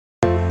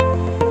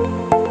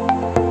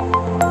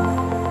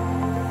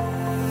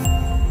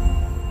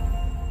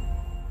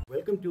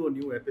to a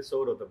new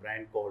episode of The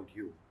Brand Called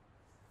You.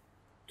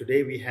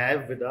 Today we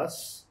have with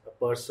us a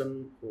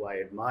person who I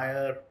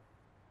admire,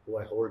 who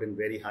I hold in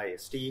very high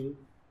esteem,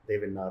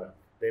 Devin Narang.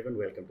 Devin,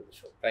 welcome to the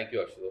show. Thank you,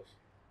 Ashutosh.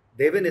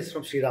 Devin is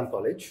from Sriram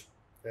College.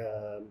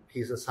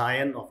 He's a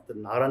scion of the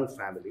Narang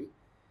family,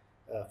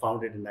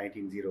 founded in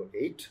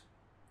 1908.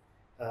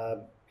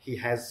 He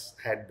has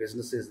had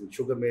businesses in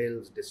sugar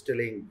mills,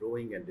 distilling,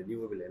 brewing, and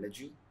renewable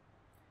energy.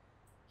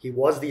 He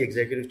was the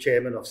executive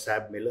chairman of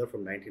SAB Miller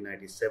from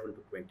 1997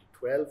 to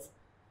 2012,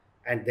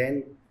 and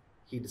then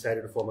he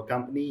decided to form a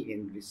company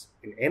in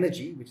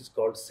energy, which is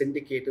called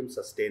Sindicatum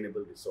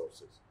Sustainable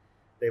Resources.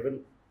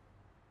 Devin,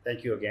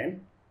 thank you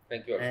again.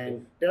 Thank you, Ashutosh.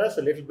 And tell us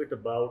a little bit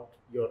about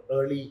your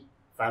early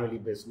family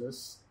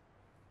business,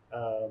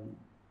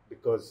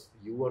 because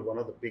you were one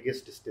of the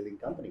biggest distilling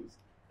companies,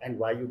 and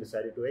why you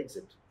decided to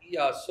exit.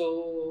 Yeah,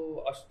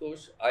 so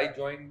Ashutosh, I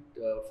joined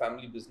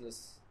family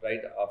business right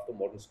after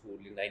modern school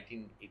in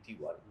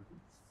 1981,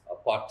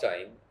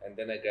 part-time, and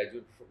then I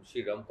graduated from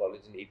Sriram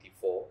College in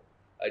 84.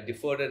 I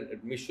deferred an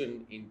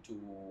admission into,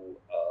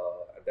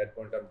 at that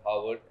point on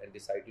Harvard, and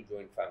decided to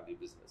join family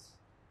business.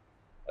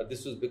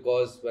 This was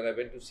because when I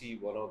went to see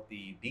one of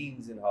the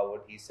deans in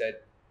Harvard, he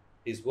said,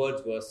 his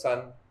words were,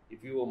 "Son,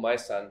 if you were my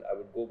son, I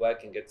would go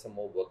back and get some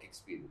more work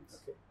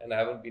experience." Okay. And I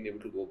haven't been able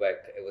to go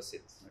back ever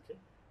since. Okay.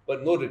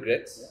 But no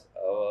regrets.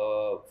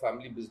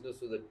 Family business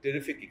was a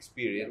terrific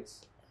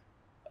experience.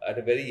 At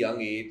a very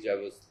young age, I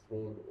was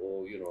thrown,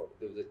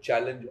 there was a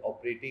challenge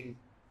operating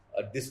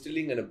a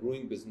distilling and a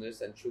brewing business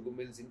and sugar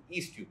mills in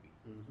East UP.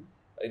 Mm-hmm.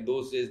 In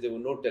those days, there were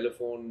no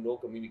telephone, no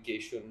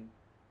communication.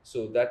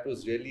 So that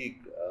was really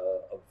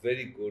a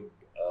very good,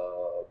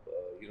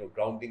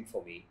 grounding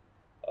for me.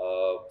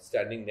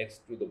 Standing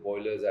next to the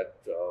boilers at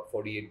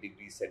 48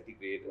 degrees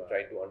centigrade and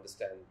trying to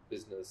understand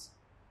business.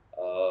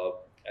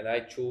 And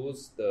I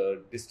chose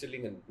the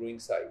distilling and brewing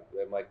side,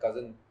 where my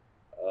cousin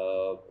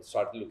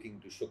started looking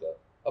into sugar.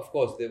 Of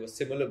course, there were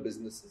similar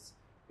businesses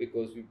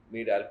because we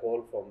made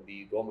alcohol from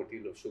the raw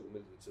material of sugar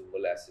mills, which is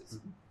molasses.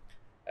 Mm-hmm.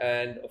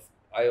 And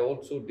I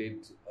also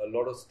did a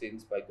lot of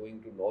stints by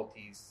going to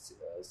Northeast,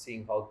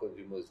 seeing how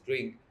consumers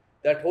drink.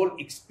 That whole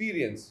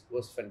experience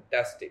was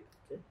fantastic.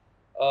 Okay.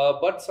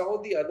 But some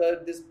of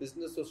this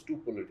business was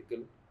too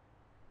political.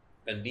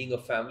 And being a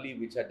family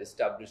which had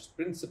established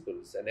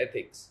principles and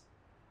ethics,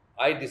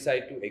 I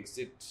decided to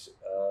exit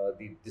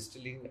the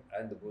distilling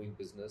and the brewing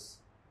business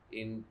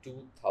in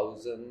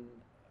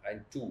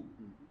 2002,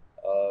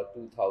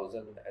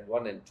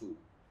 2001 and 2.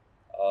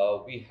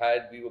 We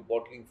were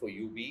bottling for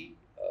UB,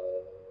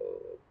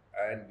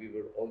 and we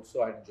were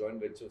also had a joint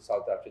venture of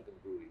South African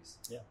breweries.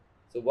 Yeah.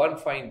 So one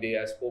fine day,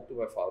 I spoke to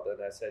my father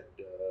and I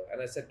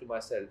said to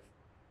myself,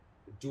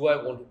 do I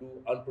want to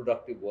do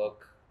unproductive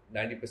work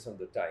 90% of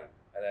the time?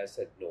 And I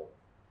said no.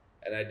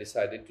 And I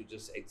decided to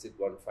just exit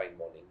one fine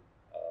morning.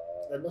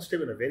 That must have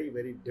been a very,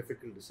 very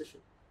difficult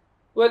decision.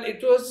 Well,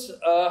 it was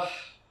a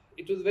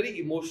very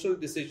emotional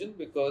decision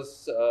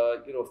because,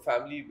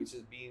 family which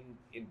has been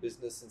in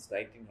business since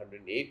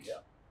 1908.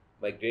 Yeah.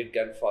 My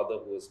great-grandfather,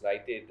 who was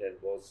knighted and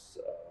was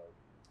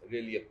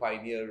really a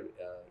pioneer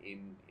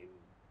in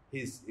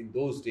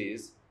those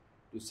days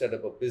to set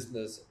up a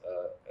business.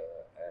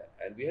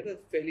 And we had a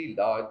fairly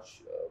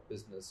large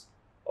business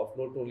of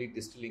not only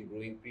distilling,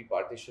 brewing.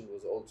 Pre-partition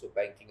was also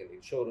banking and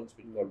insurance,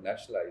 which got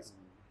nationalized.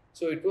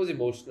 So it was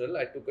emotional.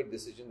 I took a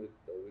decision with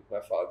my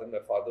father. My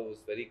father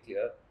was very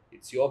clear.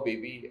 It's your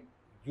baby.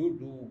 You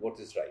do what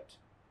is right.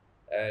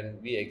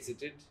 And we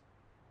exited.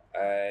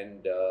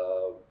 And,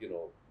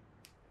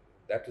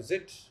 that was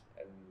it.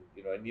 And,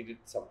 I needed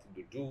something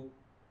to do.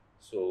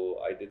 So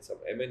I did some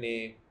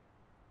M&A,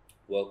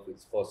 work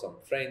for some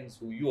friends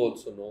who you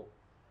also know.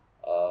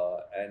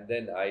 And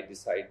then I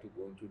decided to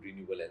go into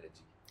renewable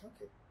energy.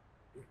 Okay.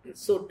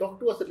 So talk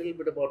to us a little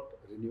bit about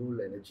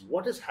renewable energy.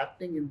 What is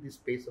happening in the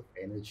space of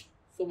energy?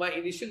 So my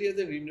initial years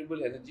in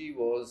renewable energy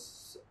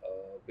was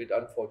a bit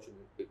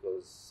unfortunate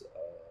because,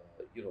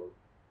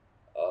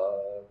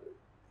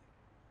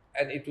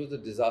 and it was a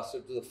disaster,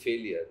 it was a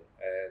failure.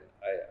 And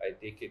I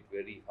take it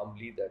very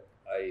humbly that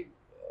I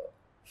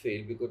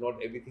failed because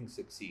not everything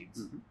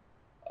succeeds. Mm-hmm.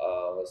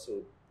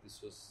 So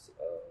this was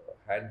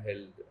a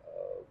handheld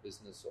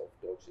business of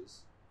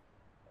torches,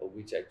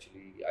 which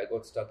actually I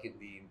got stuck in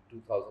the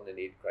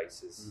 2008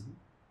 crisis. Mm-hmm.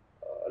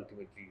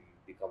 Ultimately,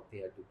 the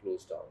company had to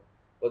close down.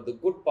 But the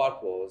good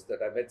part was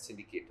that I met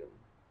Sindicatum,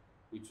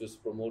 which was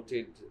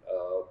promoted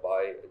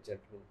by a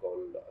gentleman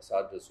called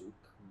Asad Razouk,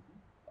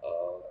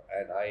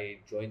 and I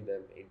joined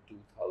them in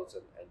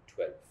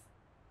 2012.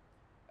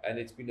 And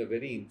it's been a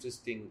very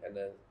interesting and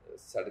a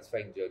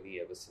satisfying journey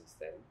ever since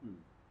then.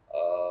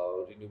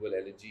 Renewable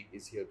energy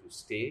is here to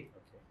stay.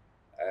 Okay.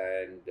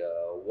 And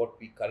what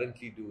we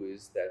currently do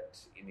is that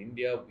in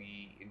India,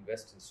 we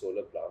invest in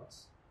solar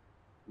plants.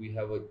 We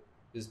have a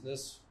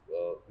business,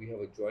 we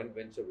have a joint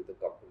venture with a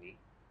company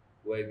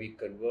where we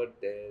convert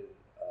their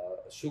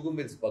sugar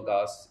mills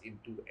bagasse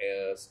into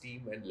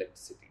steam and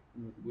electricity,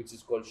 which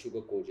is called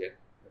sugar cogen.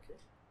 Okay.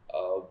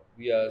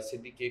 We are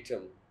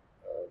Sindicatum,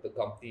 the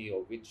company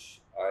of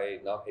which I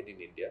now head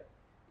in India,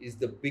 is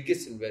the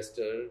biggest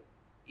investor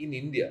in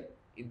India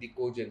in the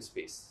cogen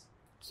space,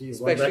 So you've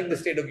especially in the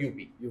state of UP.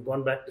 You've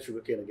gone back to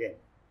sugarcane again.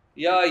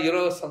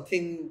 Yeah,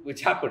 something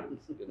which happened,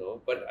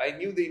 but I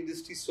knew the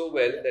industry so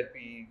well that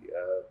we,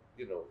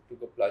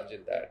 took a plunge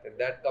in that. And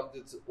that comes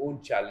with its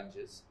own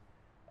challenges.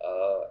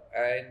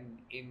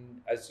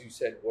 And as you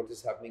said, what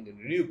is happening in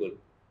renewable,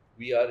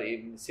 we are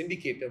in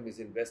Sindicatum is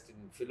invested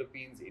in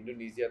Philippines,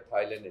 Indonesia,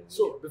 Thailand, and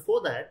So India.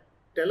 before that,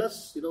 tell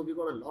us, we've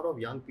got a lot of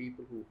young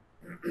people who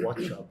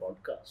watch our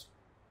podcast.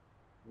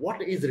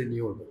 What is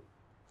renewable?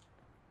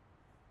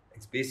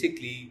 It's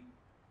basically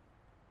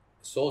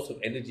a source of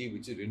energy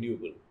which is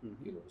renewable,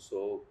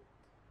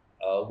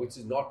 which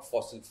is not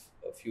fossil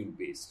fuel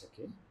based.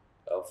 Okay.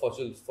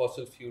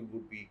 Fossil fuel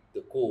would be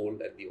the coal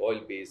and the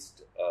oil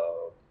based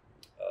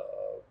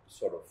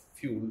sort of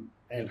fuel.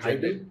 And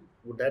hydro,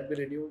 would that be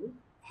renewable?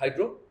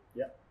 Hydro?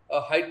 Yeah.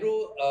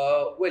 Hydro,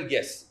 well,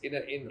 yes. In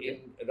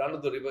run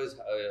of the rivers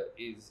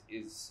is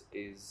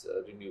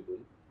renewable.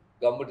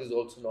 Government is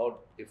also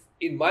now,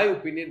 in my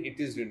opinion, it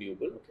is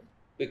renewable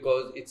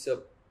because it's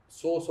a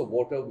source of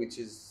water which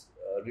is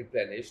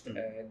replenished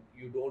and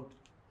you don't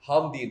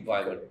harm the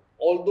environment. Correct.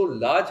 Although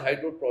large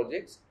hydro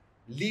projects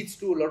leads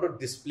to a lot of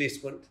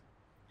displacement.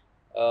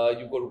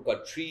 You got to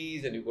cut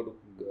trees and you got to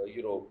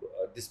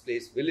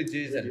displace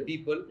villages and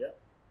people,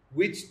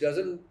 which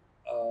doesn't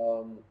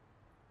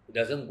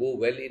go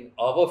well in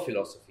our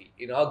philosophy,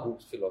 in our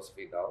group's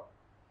philosophy now.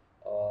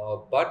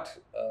 But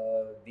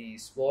the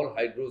small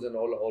hydros and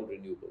all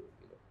renewable,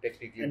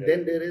 technically. And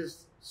then there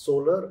is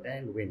solar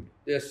and wind.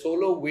 There's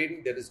solar,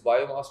 wind. There is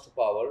biomass to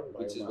power,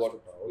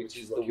 which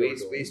is the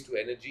waste to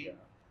energy.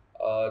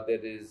 Yeah.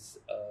 There is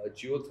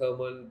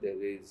geothermal.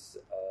 There is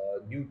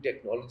new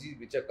technologies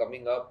which are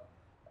coming up.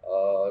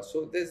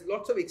 So there's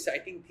lots of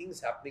exciting things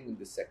happening in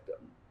this sector.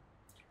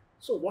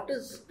 So what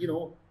is,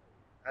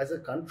 as a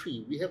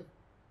country, we have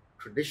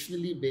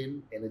traditionally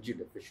been energy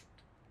deficient.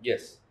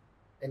 Yes.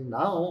 And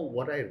now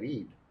what I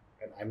read,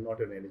 and I'm not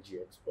an energy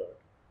expert,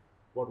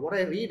 but what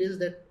I read is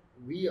that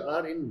we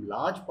are in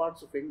large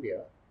parts of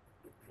India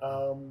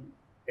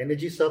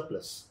energy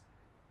surplus.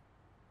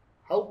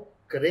 How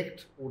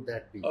correct would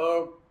that be?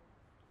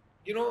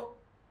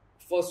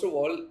 First of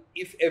all,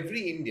 if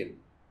every Indian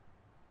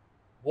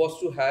was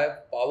to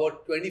have power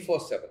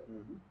 24/7,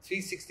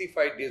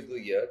 365 days of the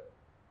year,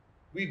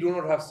 we do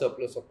not have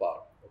surplus of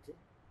power. Okay.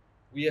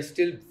 We are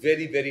still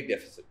very, very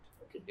deficit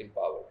in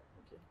power.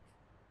 Okay.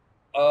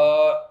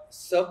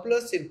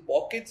 Surplus in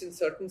pockets in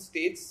certain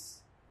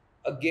states,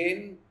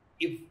 again,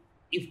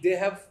 if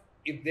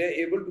they're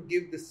able to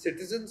give the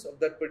citizens of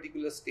that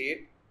particular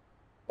state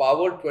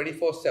power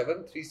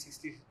 24/7,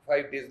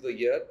 365 days of the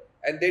year,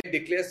 and they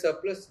declare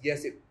surplus,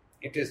 yes,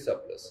 it is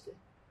surplus. Okay.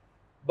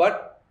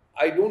 But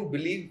I don't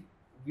believe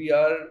we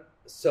are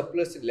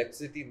surplus in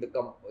electricity in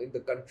the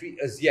country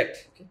as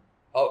yet. Okay.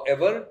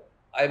 However,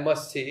 I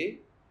must say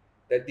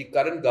that the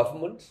current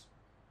government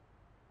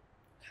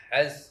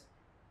has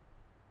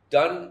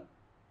done.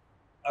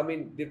 I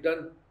mean, they've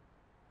done.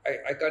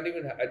 I don't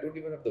even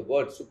have the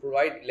words to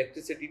provide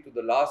electricity to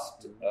the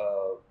last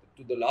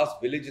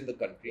village in the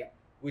country,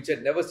 which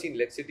had never seen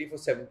electricity for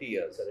 70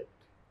 years. Correct.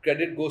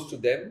 Credit goes to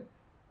them.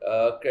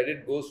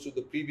 Credit goes to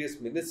the previous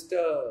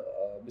minister,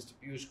 Mr.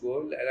 Piyush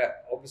Goyal, and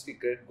obviously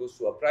credit goes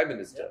to our Prime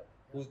Minister,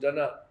 who's done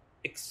an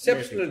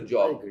exceptional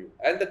job,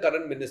 and the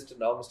current minister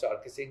now, Mr.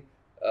 R.K. Singh,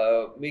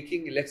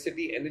 making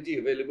electricity energy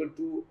available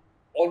to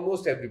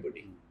almost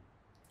everybody.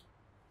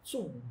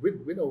 So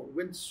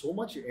when so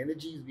much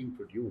energy is being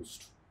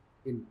produced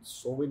in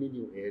so many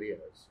new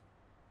areas,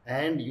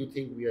 and you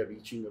think we are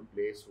reaching a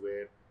place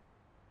where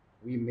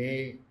we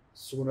may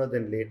sooner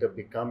than later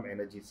become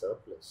energy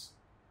surplus,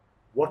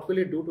 what will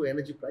it do to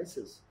energy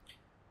prices?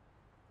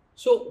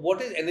 So what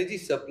is energy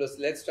surplus?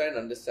 Let's try and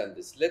understand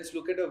this. Let's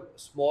look at a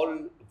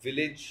small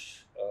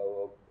village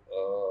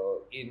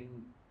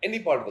in any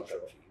part of the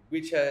country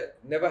which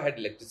never had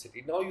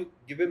electricity. Now you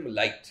give him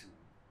light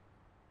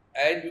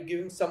and you give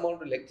him some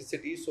amount of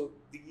electricity so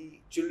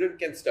the children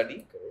can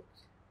study.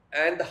 Correct.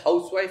 And the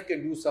housewife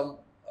can do some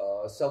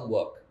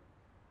work,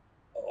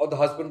 or the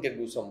husband can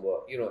do some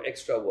work,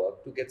 extra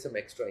work to get some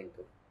extra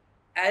income.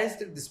 As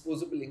the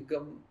disposable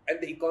income and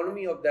the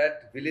economy of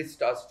that village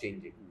starts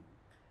changing,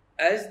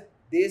 as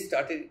they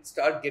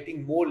start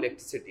getting more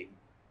electricity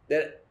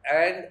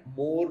and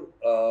more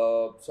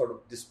sort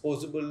of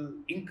disposable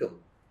income,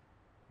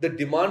 the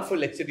demand for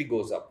electricity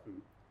goes up.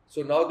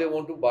 So now they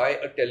want to buy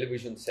a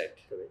television set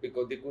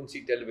because they couldn't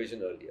see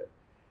television earlier.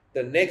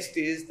 The next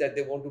is that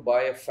they want to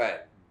buy a fan.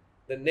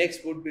 The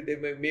next would be they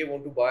may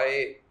want to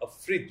buy a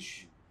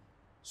fridge.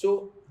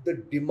 So the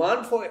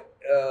demand for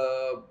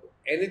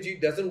energy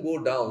doesn't go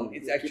down;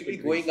 it's actually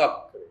going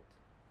up. Correct.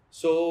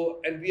 So,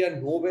 and we are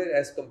nowhere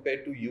as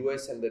compared to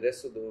US and the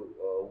rest of the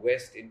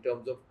West in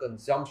terms of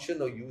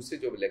consumption or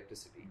usage of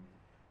electricity.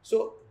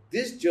 So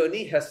this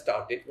journey has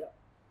started,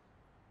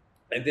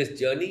 and this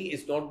journey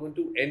is not going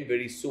to end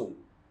very soon.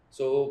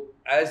 So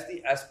as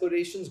the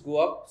aspirations go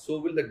up, so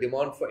will the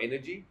demand for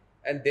energy,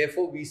 and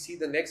therefore we see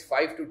the next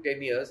 5 to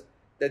 10 years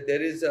that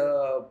there is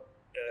a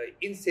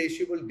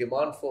insatiable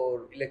demand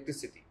for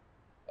electricity,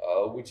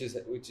 which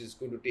is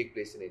going to take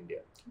place in India.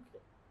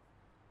 Okay.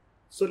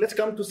 So let's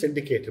come to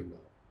Sindicatum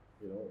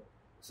now.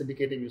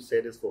 Sindicatum, you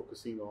said, is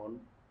focusing on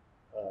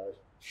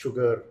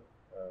sugar.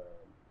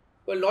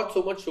 Well, not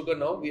so much sugar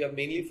now. We are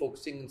mainly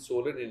focusing in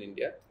solar in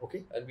India.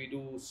 Okay. And we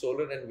do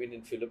solar and wind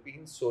in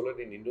Philippines, solar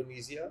in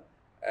Indonesia,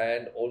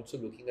 and also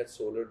looking at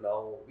solar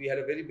now. We had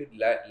a very big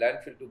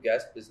landfill to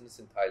gas business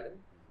in Thailand,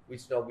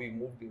 which now we're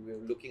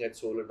looking at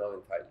solar now in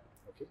Thailand.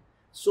 Okay.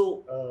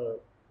 So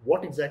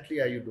what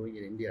exactly are you doing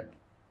in India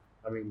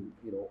now? I mean,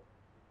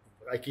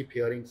 I keep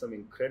hearing some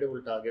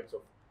incredible targets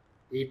of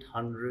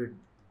 800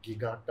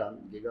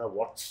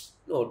 gigawatts.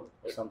 No,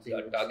 or something.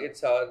 The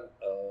targets are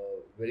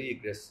very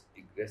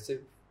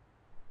aggressive.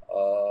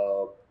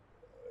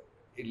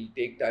 It'll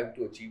take time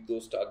to achieve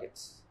those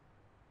targets.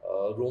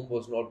 Rome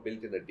was not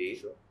built in a day.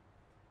 Sure.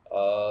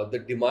 The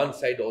demand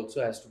side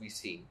also has to be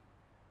seen.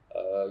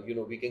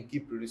 We can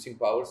keep producing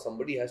power.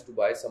 Somebody has to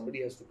buy.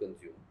 Somebody has to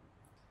consume.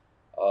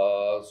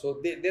 So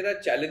there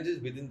are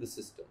challenges within the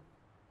system.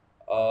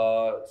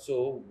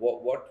 So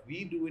what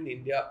we do in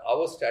India,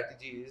 our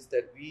strategy is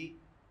that we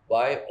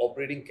buy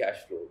operating cash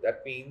flow.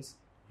 That means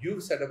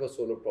you've set up a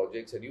solar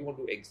project and you want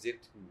to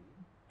exit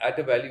at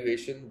a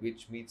valuation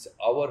which meets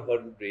our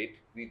hurdle rate.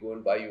 We go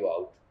and buy you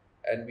out,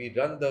 and we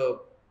run the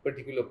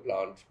particular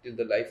plant till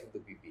the life of the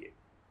PPA.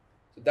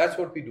 So that's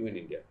what we do in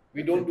India.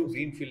 We don't do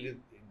greenfield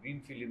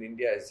in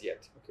India as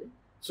yet. Okay.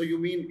 So you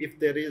mean if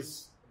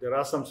there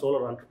are some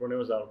solar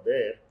entrepreneurs out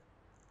there,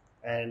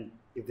 and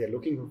if they're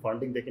looking for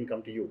funding, they can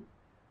come to you?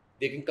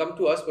 They can come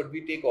to us, but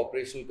we take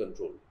operational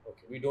control.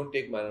 Okay. We don't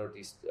take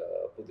minority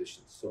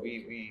positions. So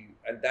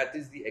and that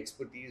is the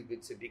expertise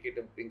which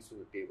Sindicatum brings to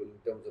the table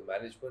in terms of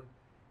management,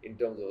 in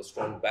terms of a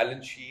strong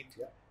balance sheet,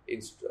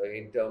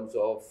 in terms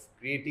of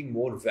creating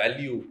more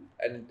value,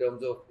 and in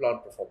terms of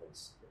plant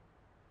performance.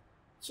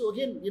 So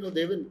again,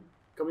 Devin,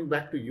 coming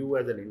back to you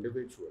as an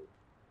individual,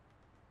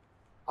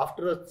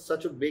 after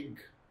such a big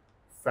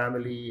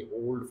family,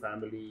 old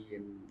family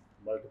in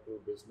multiple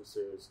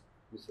businesses,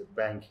 you said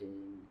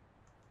banking,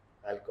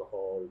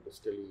 alcohol,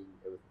 distilling,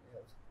 everything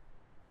else,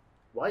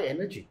 why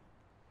energy?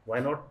 Why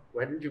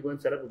didn't you go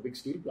and set up a big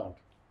steel plant?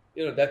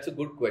 That's a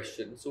good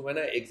question. So when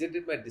I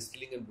exited my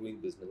distilling and brewing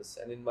business,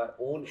 and in my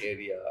own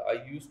area,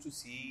 I used to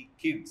see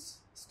kids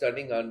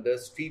studying under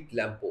street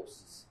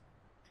lampposts.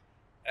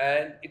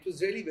 And it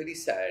was really very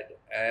sad.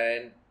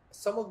 And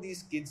some of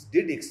these kids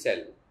did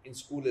excel in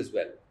school as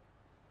well.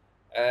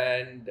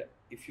 And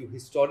if you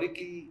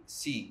historically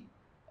see,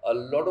 a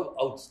lot of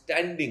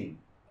outstanding,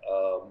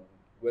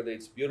 whether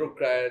it's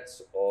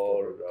bureaucrats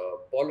or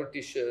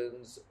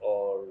politicians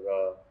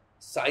or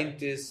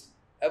scientists,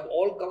 have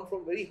all come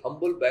from very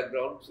humble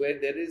backgrounds where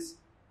there is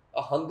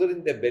a hunger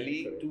in their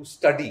belly to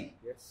study.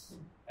 Yes.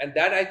 And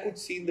that I could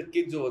see in the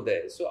kids over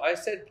there. So I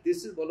said,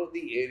 this is one of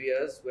the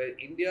areas where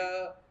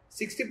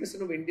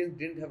 60% of Indians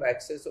didn't have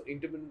access or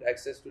intermittent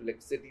access to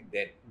electricity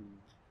then.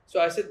 So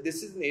I said,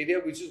 this is an area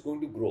which is going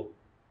to grow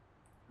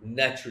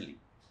naturally.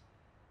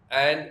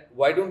 And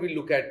why don't I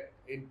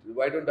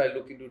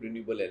look into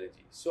renewable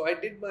energy? So I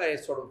did my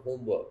sort of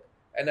homework,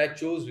 and I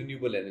chose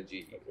renewable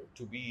energy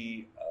to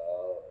be,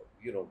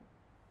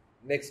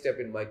 next step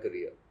in my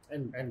career.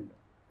 And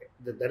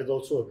that is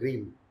also a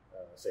green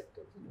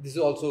sector. This is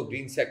also a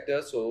green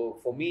sector. So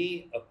for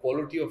me, a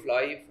quality of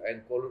life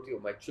and quality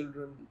of my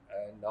children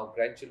and now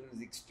grandchildren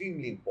is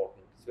extremely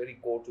important. It's very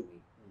core to me.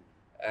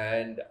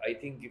 And I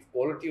think if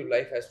quality of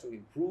life has to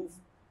improve,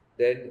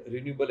 then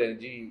renewable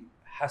energy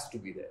has to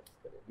be there.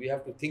 We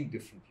have to think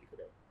differently.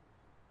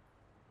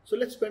 So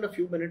let's spend a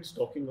few minutes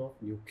talking of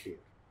nuclear.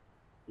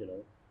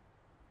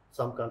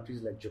 Some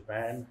countries like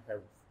Japan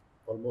have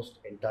almost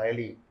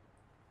entirely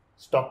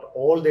stopped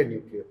all their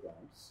nuclear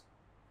plants,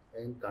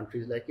 and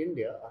countries like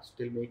India are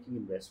still making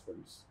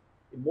investments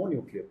in more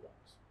nuclear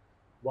plants.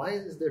 Why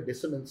is there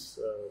dissonance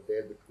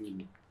there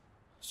between?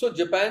 So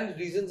Japan's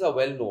reasons are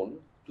well known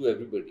to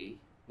everybody.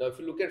 Now, if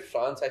you look at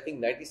France, I think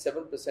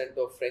 97%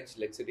 of French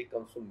electricity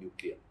comes from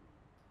nuclear.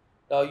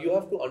 Now, you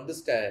have to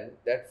understand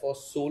that for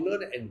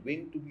solar and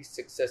wind to be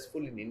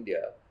successful in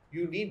India,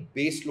 you need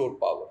base load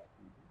power.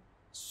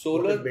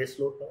 Solar, what is base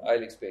load power?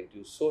 I'll explain to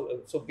you.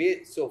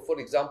 So for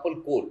example,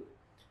 coal.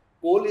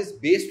 Coal is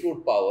base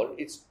load power.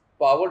 It's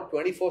power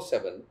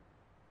 24/7,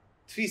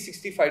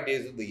 365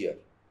 days of the year.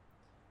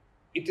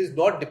 It is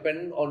not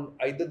dependent on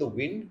either the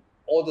wind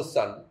or the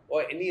sun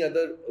or any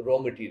other raw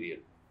material.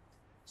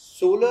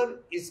 Solar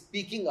is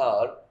peaking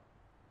hour.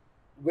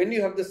 When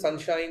you have the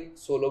sunshine,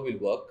 solar will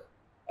work.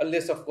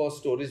 Unless, of course,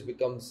 storage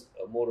becomes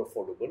more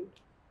affordable.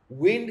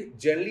 Wind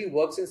generally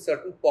works in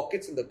certain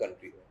pockets in the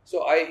country.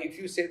 So if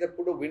you say that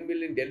put a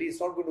windmill in Delhi, it's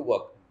not going to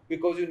work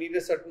because you need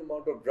a certain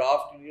amount of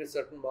draft, you need a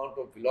certain amount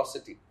of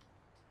velocity.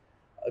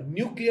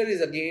 Nuclear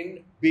is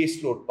again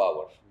base load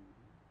power.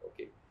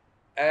 Okay.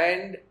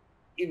 And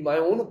in my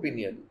own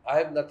opinion, I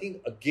have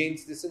nothing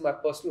against, this is my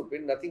personal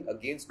opinion, nothing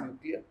against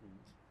nuclear.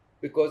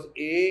 Because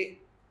it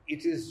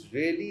is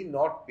really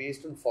not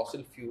based on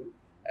fossil fuel,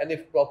 and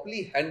if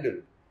properly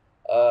handled,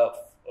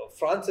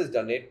 France has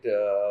done it,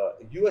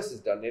 US has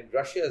done it,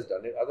 Russia has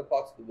done it, other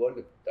parts of the world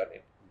have done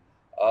it.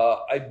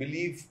 I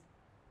believe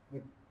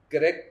with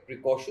correct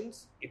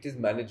precautions, it is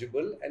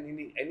manageable, and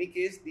in any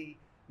case, the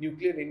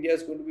nuclear in India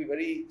is going to be a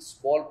very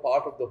small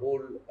part of the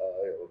whole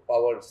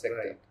power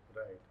sector.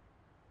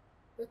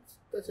 Right.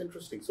 That's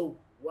interesting. So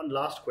one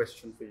last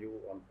question for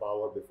you on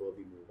power before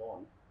we move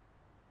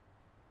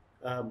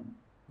on.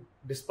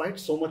 Despite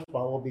so much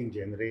power being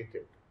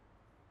generated,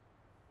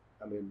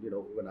 I mean,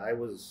 when I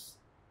just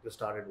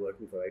started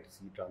working for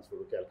ITC, transfer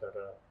to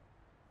Calcutta,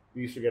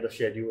 we used to get a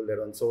schedule that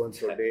on so and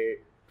so day,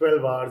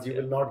 12 hours, you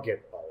will not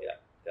get power. Yeah.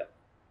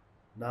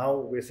 Now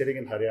we're sitting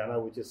in Haryana,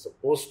 which is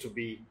supposed to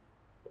be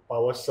a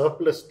power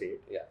surplus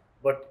state. Yeah.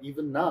 But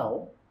even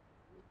now,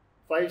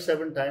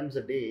 5-7 times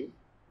a day,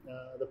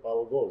 the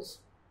power goes.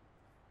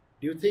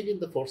 Do you think in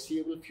the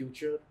foreseeable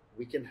future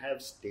we can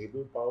have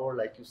stable power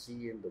like you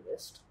see in the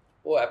West?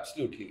 Oh,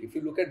 absolutely. If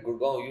you look at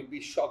Gurgaon, you'll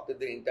be shocked that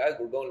the entire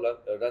Gurgaon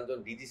runs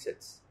on DG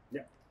sets.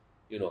 Yeah.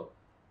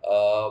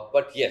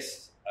 But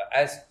yes,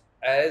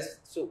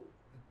 so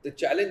the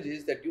challenge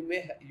is that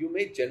you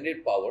may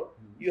generate power.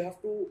 You have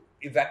to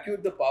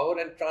evacuate the power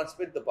and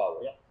transmit the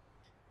power. Yeah.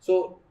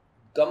 So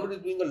government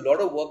is doing a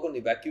lot of work on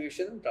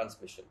evacuation and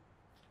transmission.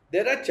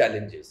 There are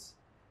challenges.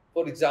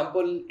 For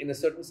example, in a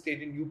certain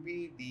state in UP,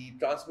 the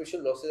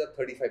transmission losses are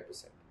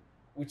 35%,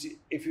 which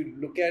if you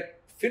look at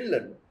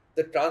Finland,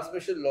 the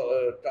transmission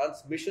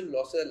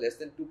losses are less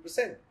than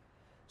 2%.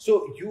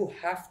 So you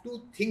have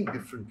to think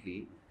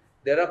differently.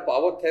 There are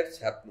power thefts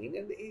happening,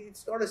 and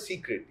it's not a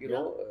secret,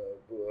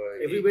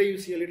 Everywhere you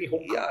see a little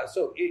hook. Yeah,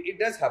 so it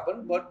does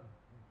happen, but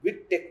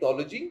with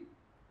technology,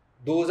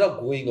 those are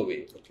going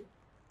away. Okay.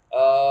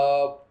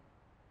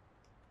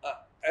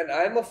 And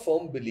I'm a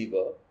firm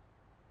believer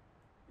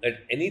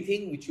that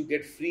anything which you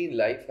get free in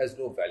life has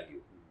no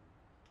value.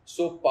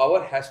 So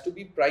power has to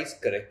be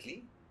priced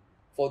correctly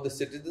for the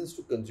citizens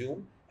to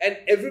consume, and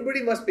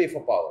everybody must pay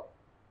for power.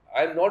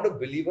 I'm not a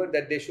believer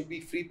that there should be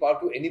free power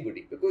to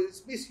anybody because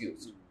it's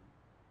misused.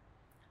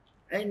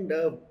 And,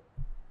 I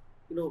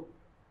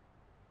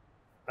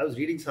was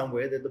reading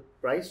somewhere that the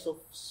price of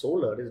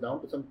solar is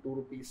down to some 2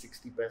 rupees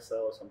 60 paisa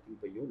or something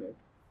per unit.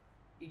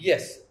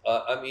 Yes,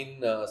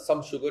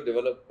 some sugar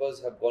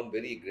developers have gone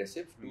very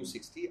aggressive,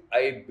 260.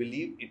 I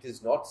believe it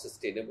is not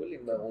sustainable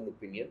in my own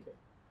opinion.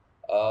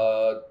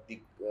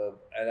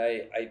 And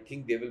I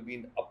think there will be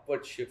an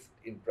upward shift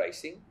in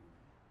pricing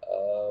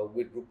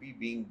with rupee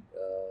being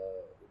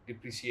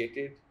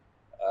depreciated,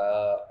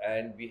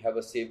 and we have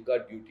a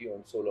safeguard duty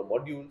on solar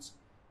modules.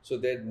 So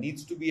there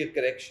needs to be a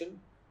correction.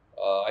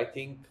 I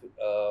think,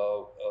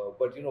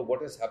 but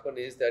what has happened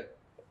is that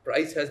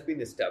price has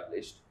been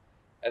established,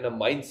 and a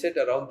mindset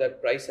around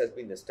that price has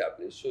been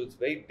established. So it's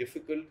very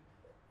difficult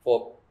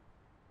for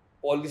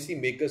policy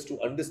makers to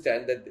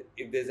understand that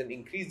if there's an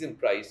increase in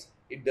price,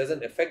 it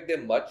doesn't affect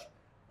them much.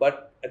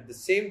 But at the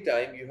same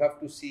time, you have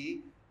to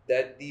see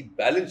that the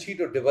balance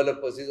sheet of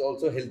developers is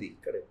also healthy.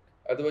 Correct.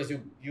 Otherwise,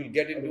 you'll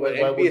get into an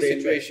NPA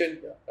situation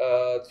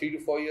 3 to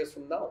 4 years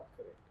from now.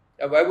 Correct.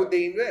 And why would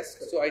they invest?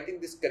 Correct. So I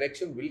think this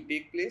correction will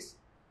take place.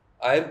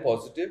 I am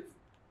positive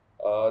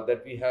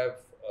that we have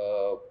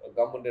a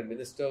government and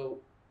minister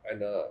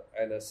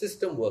and a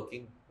system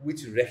working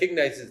which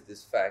recognizes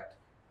this fact.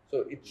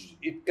 So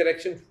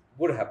correction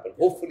would happen.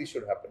 Hopefully,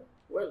 should happen.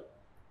 Well,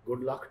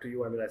 good luck to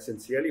you. I mean, I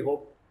sincerely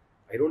hope.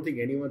 I don't think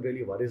anyone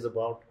really worries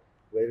about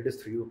whether it is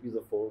 3 rupees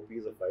or 4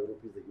 rupees or 5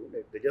 rupees a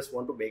unit. They just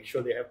want to make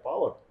sure they have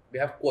power. They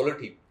have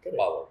quality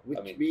power,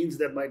 which means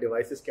that my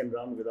devices can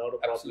run without a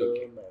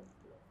problem.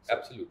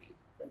 Absolutely.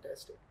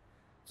 Fantastic.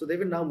 So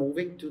Devin, now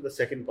moving to the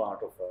second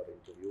part of our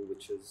interview,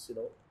 which is,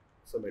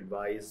 some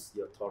advice,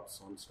 your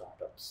thoughts on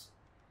startups.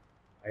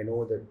 I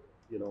know that,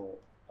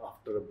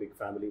 after a big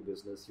family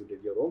business, you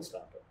did your own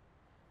startup,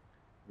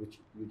 which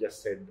you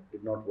just said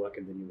did not work,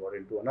 and then you got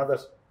into another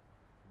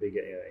big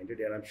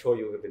entity, and I'm sure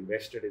you have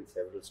invested in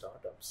several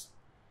startups.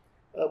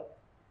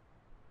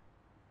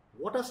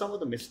 What are some of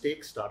the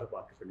mistakes startup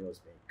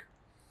entrepreneurs make?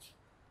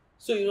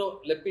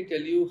 So, let me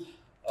tell you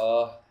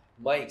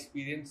my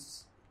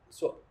experience.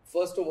 So,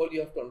 first of all, you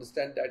have to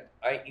understand that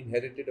I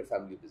inherited a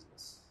family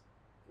business.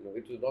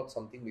 It was not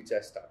something which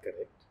I started.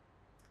 Correct.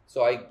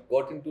 So, I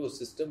got into a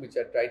system which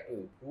I tried to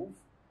improve.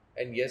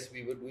 And yes,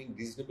 we were doing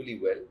reasonably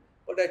well,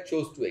 but I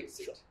chose to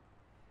exit. Sure.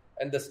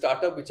 And the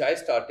startup which I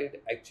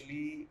started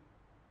actually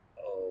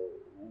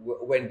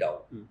went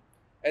down.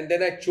 And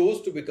then I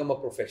chose to become a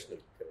professional,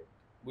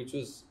 which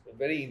was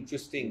very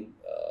interesting.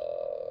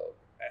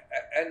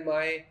 And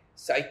my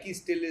psyche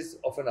still is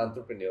of an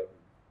entrepreneur.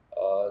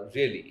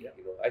 Really,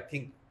 I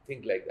think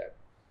like that.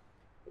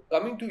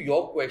 Coming to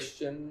your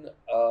question,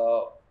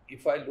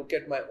 if I look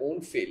at my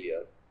own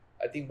failure,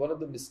 I think one of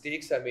the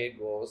mistakes I made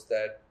was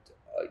that,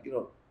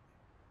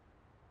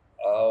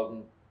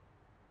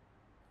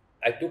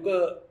 I took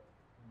a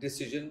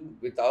decision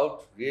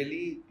without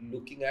really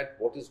looking at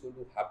what is going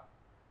to happen.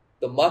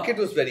 The market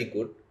was very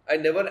good. I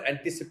never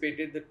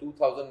anticipated the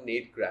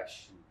 2008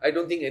 crash. I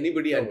don't think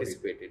anybody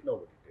anticipated.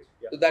 Nobody did.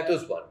 Yeah. So that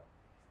was one.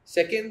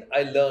 Second,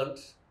 I learned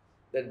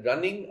that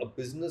running a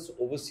business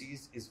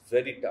overseas is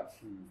very tough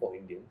for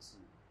Indians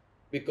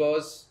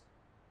because,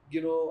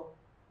 you know,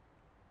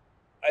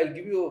 I'll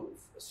give you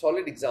a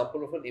solid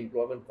example of an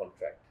employment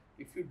contract.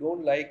 If you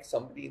don't like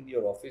somebody in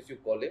your office, you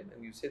call him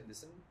and you say,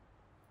 listen,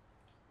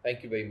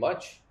 thank you very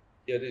much.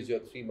 Here is your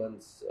 3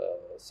 months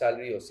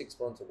salary or 6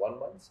 months or 1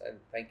 month, and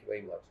thank you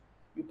very much.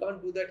 You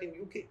can't do that in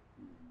UK.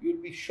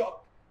 You'll be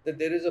shocked that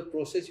there is a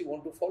process you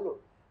want to follow.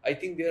 I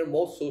think they are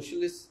more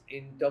socialists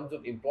in terms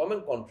of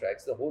employment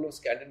contracts, the whole of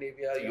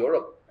Scandinavia,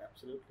 Europe,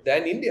 absolutely,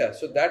 than India.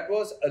 So that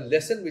was a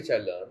lesson which I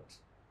learned.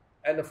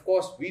 And of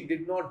course, we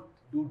did not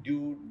do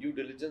due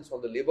diligence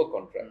on the labor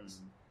contracts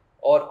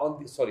or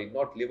on the, sorry,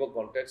 not labor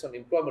contracts, on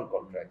employment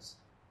contracts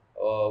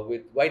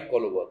with white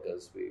collar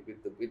workers,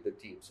 with the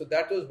team. So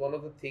that was one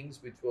of the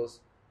things which was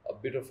a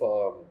bit of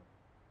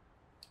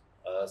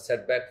a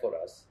setback for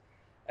us.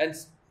 And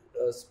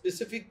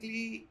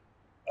specifically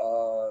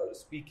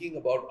speaking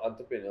about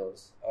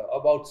entrepreneurs,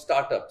 about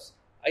startups,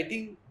 I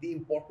think the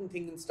important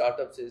thing in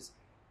startups is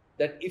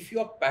that if you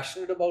are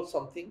passionate about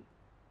something,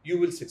 you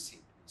will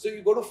succeed. So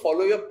you got to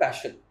follow your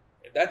passion.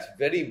 That's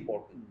very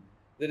important.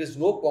 There is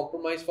no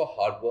compromise for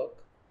hard work.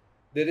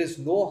 There is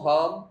no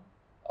harm,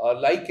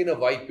 like in a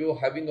YPO,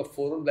 having a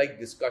forum-like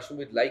discussion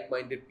with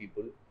like-minded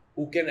people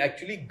who can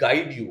actually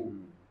guide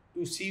you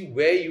to see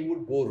where you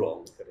would go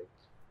wrong. Correct.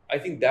 I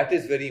think that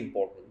is very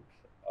important.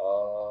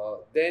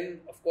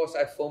 Then, of course,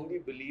 I firmly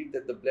believe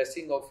that the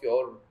blessing of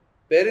your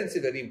parents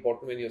is very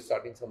important when you're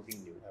starting something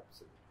new.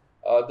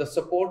 Absolutely. The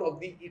support of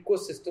the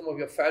ecosystem of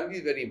your family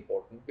is very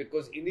important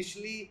because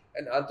initially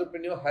an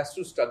entrepreneur has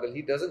to struggle.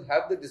 He doesn't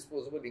have the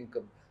disposable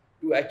income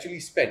to actually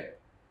spend.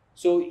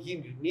 So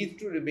he needs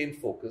to remain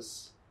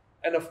focused.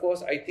 And of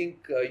course, I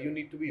think you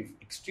need to be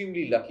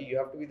extremely lucky. You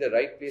have to be the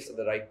right place at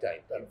the right time.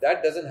 If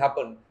that doesn't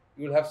happen,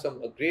 you will have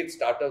some great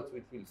startups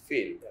which will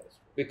fail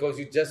because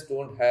you just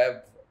don't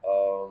have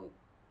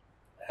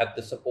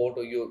the support,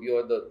 or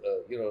you're the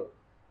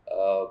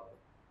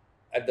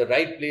at the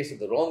right place at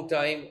the wrong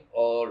time,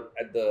 or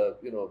at the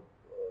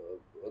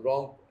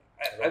wrong.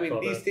 I mean,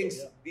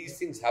 these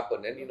things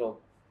happen, and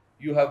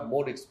you have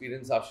more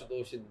experience,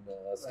 Ashutosh, in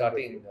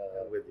starting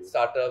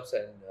startups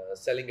and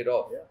selling it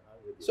off.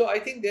 So I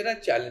think there are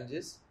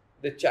challenges.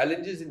 The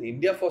challenges in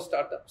India for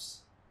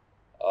startups,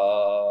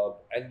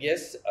 and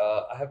yes,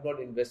 I have not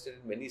invested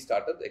in many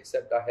startups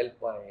except I helped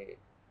my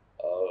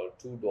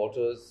 2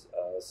 daughters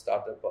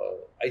start up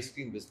ice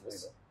cream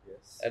business.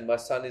 Yes. And my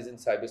son is in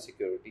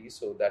cybersecurity,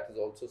 so that is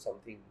also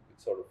something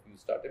which sort of you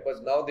started.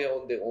 But now they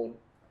own their own,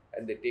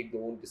 and they take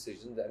their own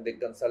decisions, and they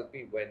consult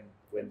me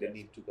when they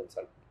need to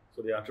consult me.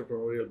 So the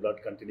entrepreneurial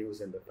blood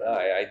continues in the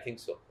family. I think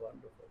so.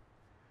 Wonderful.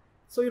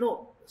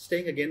 So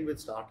staying again with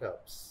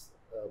startups,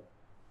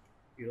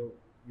 you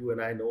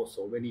and I know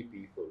so many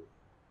people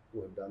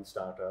who have done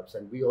startups,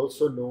 and we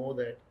also know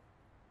that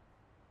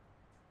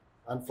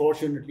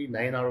unfortunately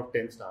 9 out of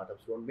 10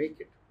 startups don't make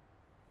it.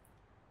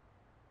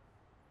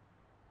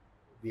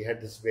 We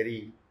had this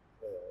very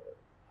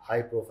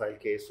high-profile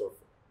case of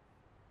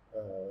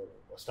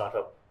a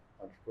startup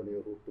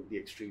entrepreneur who took the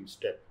extreme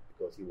step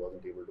because he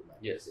wasn't able to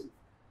manage Yes. it.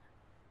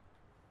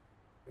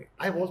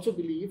 I've also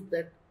believed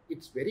that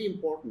it's very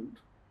important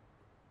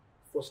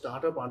for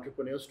startup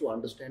entrepreneurs to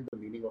understand the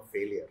meaning of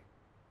failure.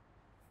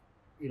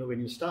 When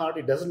you start,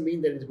 it doesn't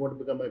mean that it's going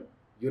to become a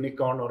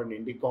unicorn or an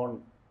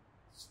indicorn.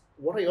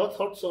 What are your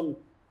thoughts on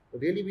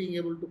really being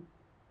able to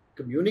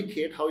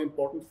communicate how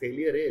important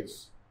failure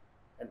is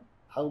and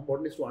how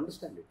important it is to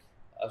understand it?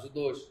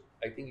 Ashutosh,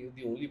 I think you're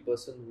the only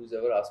person who's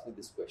ever asked me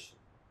this question.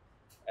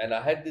 And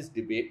I had this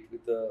debate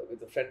with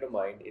a friend of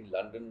mine in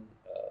London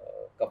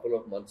a couple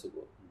of months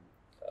ago,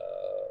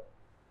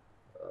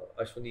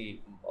 Ashwani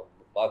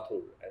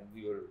Mathur, and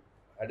we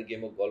had a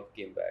game of golf,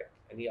 came back,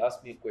 and he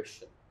asked me a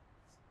question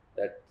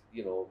that,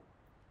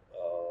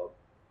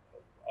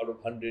 out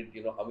of 100,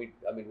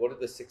 what is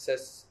the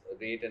success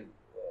rate? And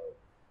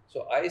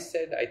so I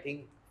said, I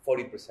think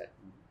 40%.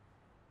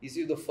 He's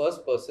the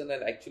first person,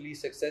 and actually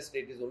success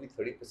rate is only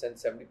 30%,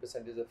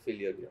 70% is a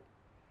failure rate.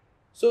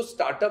 So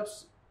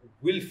startups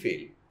will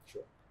fail.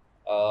 Sure.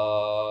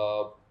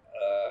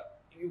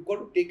 You've got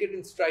to take it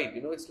in stride.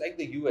 It's like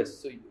the US.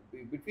 So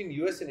between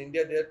US and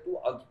India, there are 2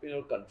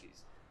 entrepreneurial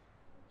countries.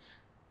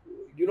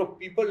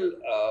 People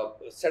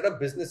set up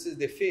businesses,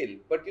 they fail.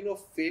 But,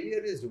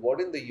 failure is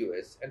rewarded in the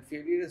US and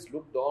failure is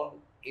looked on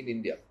in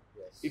India.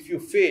 Yes. If you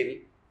fail,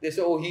 they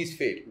say, oh, he's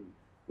failed.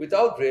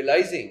 Without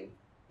realizing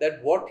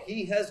that what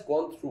he has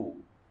gone through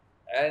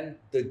and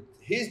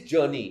his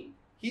journey,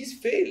 he's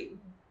failed.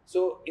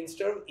 So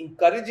instead of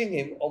encouraging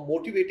him or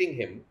motivating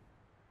him,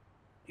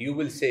 you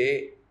will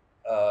say,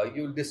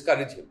 you will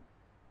discourage him.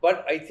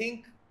 But I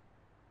think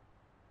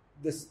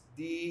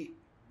the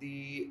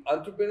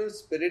entrepreneurial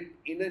spirit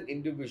in an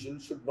individual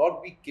should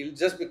not be killed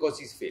just because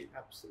he's failed.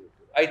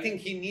 Absolutely. I think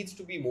he needs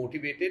to be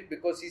motivated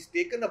because he's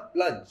taken a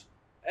plunge.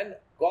 And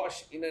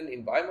gosh, in an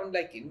environment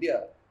like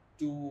India,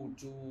 to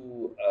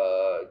do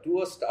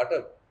a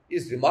startup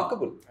is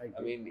remarkable.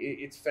 I mean,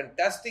 it's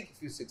fantastic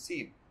if you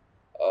succeed.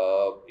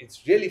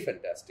 It's really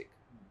fantastic.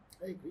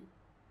 I agree.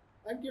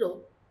 And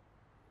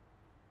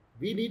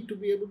we need to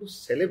be able to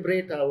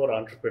celebrate our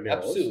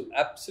entrepreneurs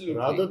Absolutely.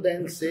 rather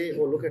than say,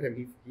 oh, look at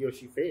him, he or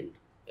she failed.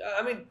 Yeah,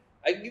 I mean,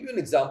 I can give you an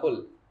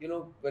example.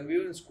 When we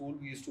were in school,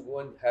 we used to go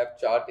and have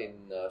chaat in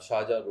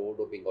Sharjah Road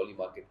or Bengali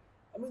Market.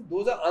 I mean,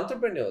 those are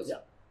entrepreneurs.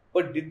 Yeah.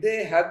 But did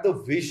they have the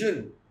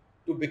vision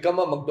to become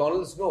a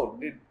McDonald's? No.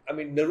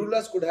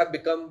 Narulla's could have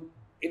become,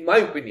 in my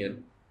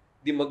opinion,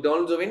 the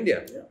McDonald's of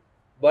India. Yeah.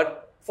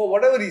 But for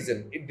whatever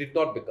reason, it did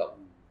not become.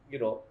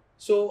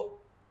 So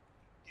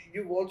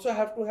you also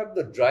have to have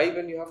the drive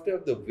and you have to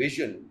have the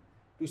vision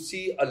to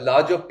see a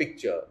larger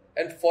picture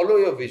and follow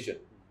your vision.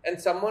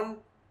 And someone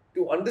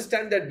to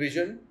understand that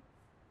vision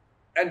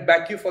and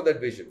back you for that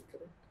vision.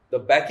 The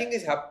backing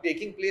is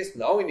taking place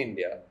now in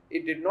India.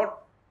 It did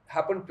not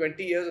happen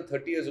 20 years or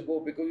 30 years ago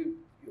because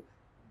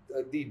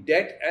the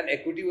debt and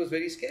equity was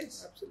very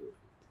scarce. Absolutely.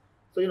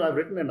 So, I've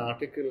written an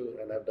article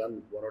and I've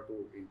done one or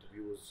two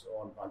interviews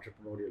on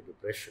entrepreneurial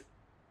depression.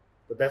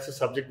 But that's a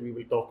subject we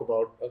will talk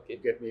about. Okay.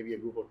 Get maybe a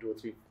group of 2 or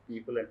 3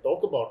 people and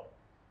talk about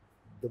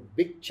the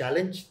big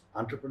challenge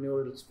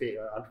entrepreneurs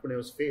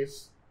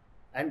face.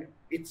 And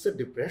it's a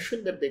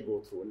depression that they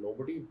go through and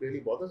nobody really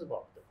bothers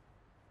about them.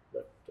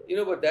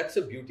 But that's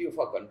the beauty of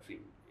our country.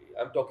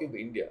 I'm talking of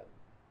India.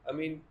 I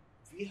mean,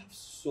 we have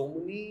so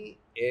many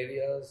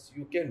areas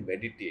you can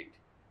meditate.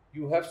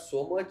 You have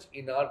so much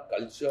in our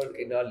culture,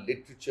 in our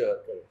literature,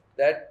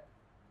 that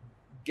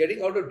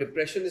getting out of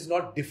depression is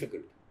not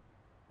difficult,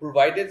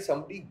 provided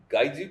somebody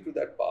guides you to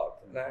that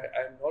path. And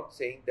I'm not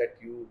saying that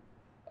you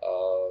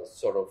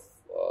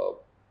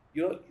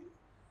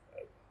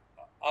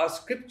our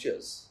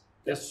scriptures,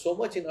 there's so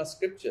much in our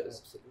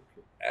scriptures. Absolutely.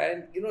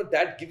 And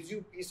that gives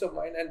you peace of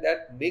mind and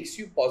that makes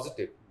you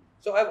positive.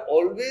 So I've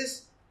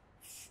always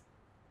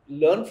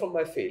learned from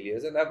my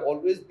failures and I've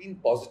always been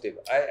positive.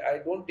 I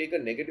don't take a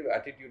negative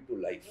attitude to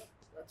life.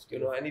 That's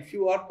And if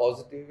you are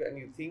positive and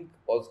you think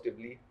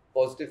positively,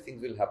 positive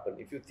things will happen.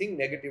 If you think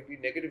negatively,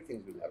 negative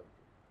things will happen.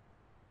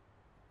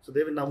 So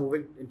Devin, now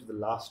moving into the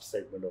last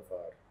segment of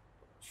our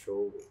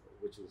show,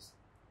 which is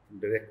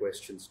direct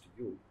questions to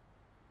you.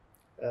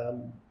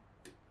 The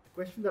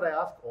question that I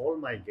ask all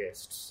my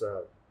guests,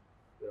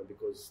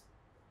 because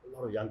a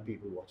lot of young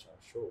people watch our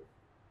show,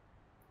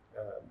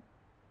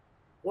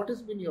 what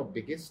has been your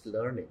biggest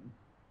learning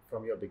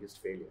from your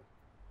biggest failure?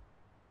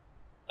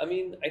 I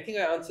mean, I think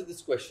I answered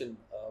this question.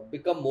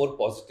 Become more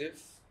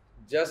positive.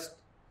 Just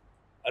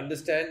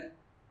understand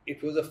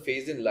it was a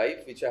phase in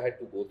life which I had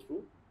to go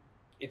through.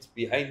 It's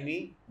behind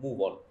me. Move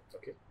on.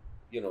 Okay.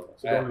 So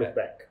don't look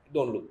back.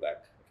 Don't look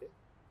back. Okay.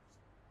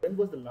 When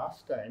was the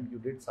last time you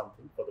did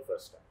something for the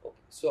first time? Okay.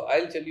 So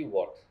I'll tell you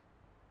what.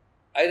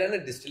 I run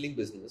a distilling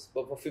business,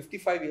 but for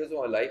 55 years of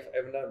my life,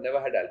 I've never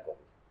had alcohol.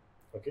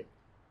 Okay.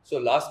 So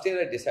last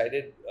year I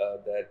decided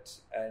that,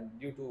 and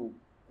due to,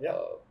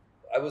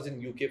 I was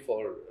in UK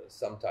for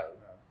some time,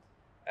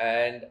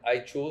 and I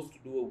chose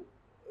to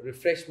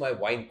refresh my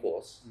wine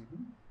course,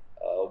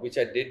 which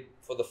I did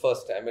for the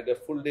first time. I did a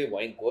full day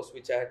wine course,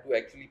 which I had to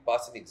actually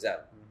pass an exam,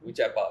 which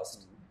I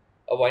passed,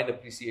 a wine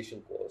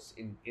appreciation course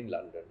in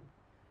London.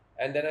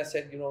 And then I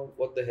said,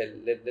 what the hell,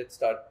 let's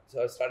start.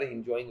 So I started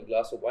enjoying a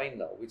glass of wine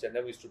now, which I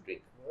never used to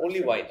drink.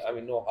 Only wine. I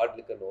mean, no hard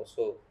liquor, no.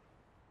 So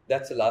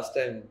that's the last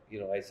time,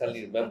 I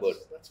suddenly remembered.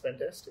 That's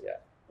fantastic. Yeah.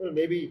 Well,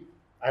 maybe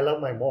I love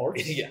my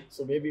malts. Yeah.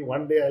 So maybe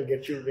one day I'll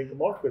get you to drink a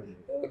malt with me.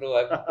 No,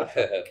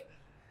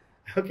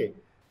 Okay.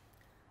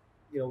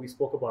 We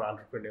spoke about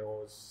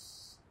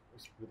entrepreneurs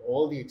with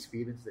all the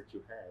experience that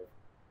you have.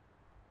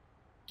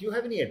 Do you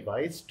have any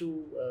advice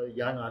to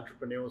young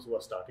entrepreneurs who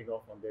are starting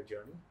off on their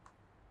journey?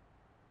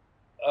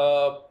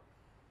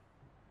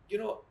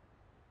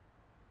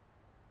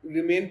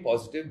 Remain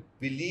positive,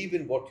 believe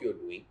in what you're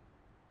doing,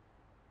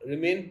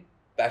 remain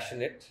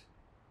passionate,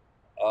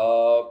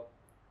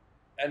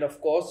 and of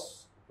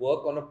course,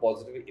 work on a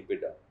positive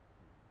EBITDA.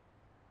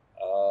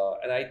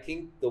 And I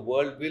think the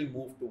world will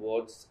move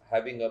towards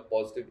having a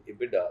positive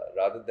EBITDA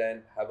rather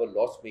than have a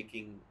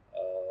loss-making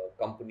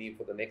company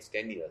for the next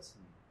 10 years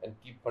and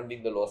keep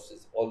funding the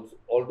losses.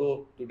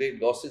 Although today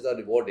losses are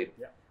rewarded,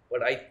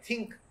 but I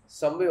think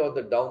somewhere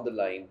or down the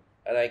line,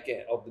 and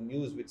of the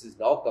news which is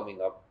now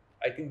coming up,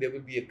 I think there will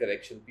be a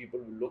correction. People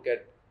will look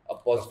at a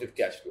positive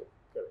cash flow.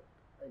 Correct.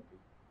 I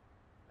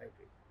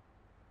agree.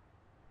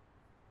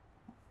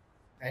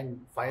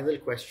 And final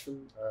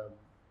question,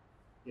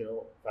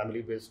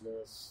 family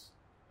business,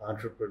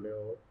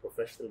 entrepreneur,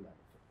 professional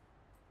manager.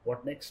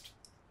 What next?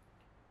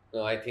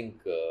 No, I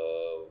think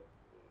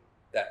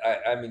that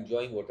I'm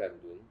enjoying what I'm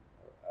doing.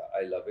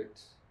 I love it.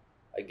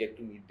 I get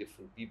to meet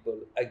different people.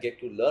 I get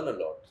to learn a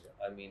lot.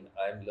 I mean,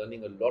 I'm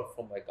learning a lot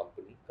from my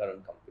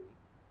current company,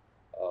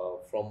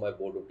 from my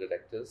board of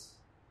directors.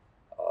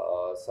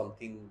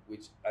 Something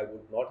which I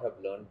would not have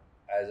learned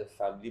as a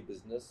family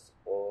business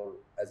or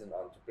as an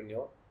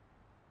entrepreneur.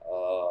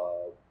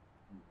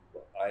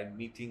 I'm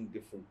meeting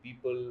different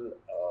people.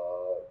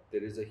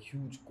 There is a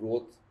huge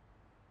growth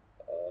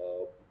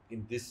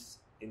in this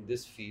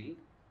field,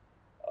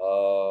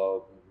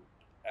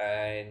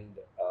 and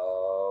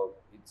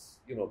it's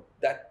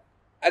that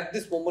at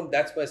this moment,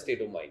 that's my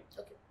state of mind.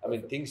 Okay. I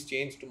mean, things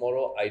change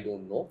tomorrow. I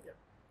don't know. Yeah.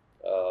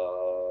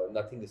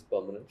 Nothing is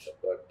permanent,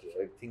 but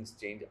if things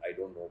change, I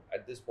don't know.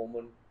 At this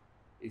moment,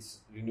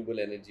 it's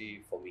renewable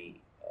energy for me,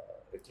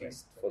 at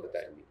least for the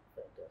time being.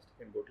 Fantastic,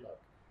 and good luck.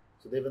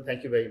 So, Devin,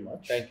 thank you very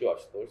much. Thank you,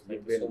 Ashutosh.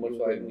 Thank you so much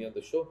for having me on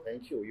the show.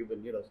 Thank you. You've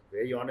been,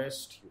 very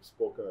honest. You've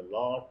spoken a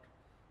lot.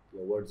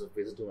 Your words of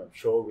wisdom, I'm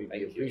sure, will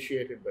be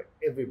appreciated by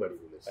everybody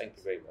who listens. Thank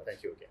you very much.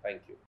 Thank you again.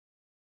 Thank you.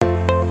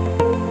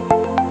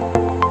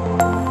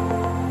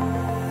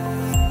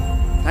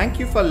 Thank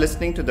you for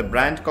listening to the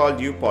Brand Called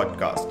You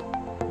podcast.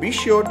 Be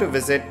sure to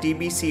visit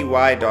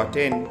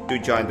tbcy.in to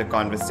join the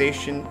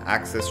conversation,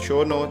 access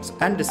show notes,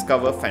 and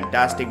discover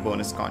fantastic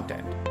bonus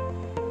content.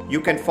 You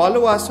can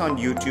follow us on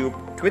YouTube,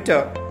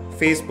 Twitter,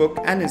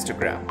 Facebook, and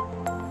Instagram.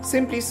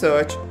 Simply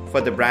search for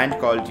the Brand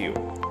Called You.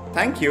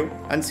 Thank you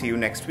and see you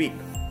next week.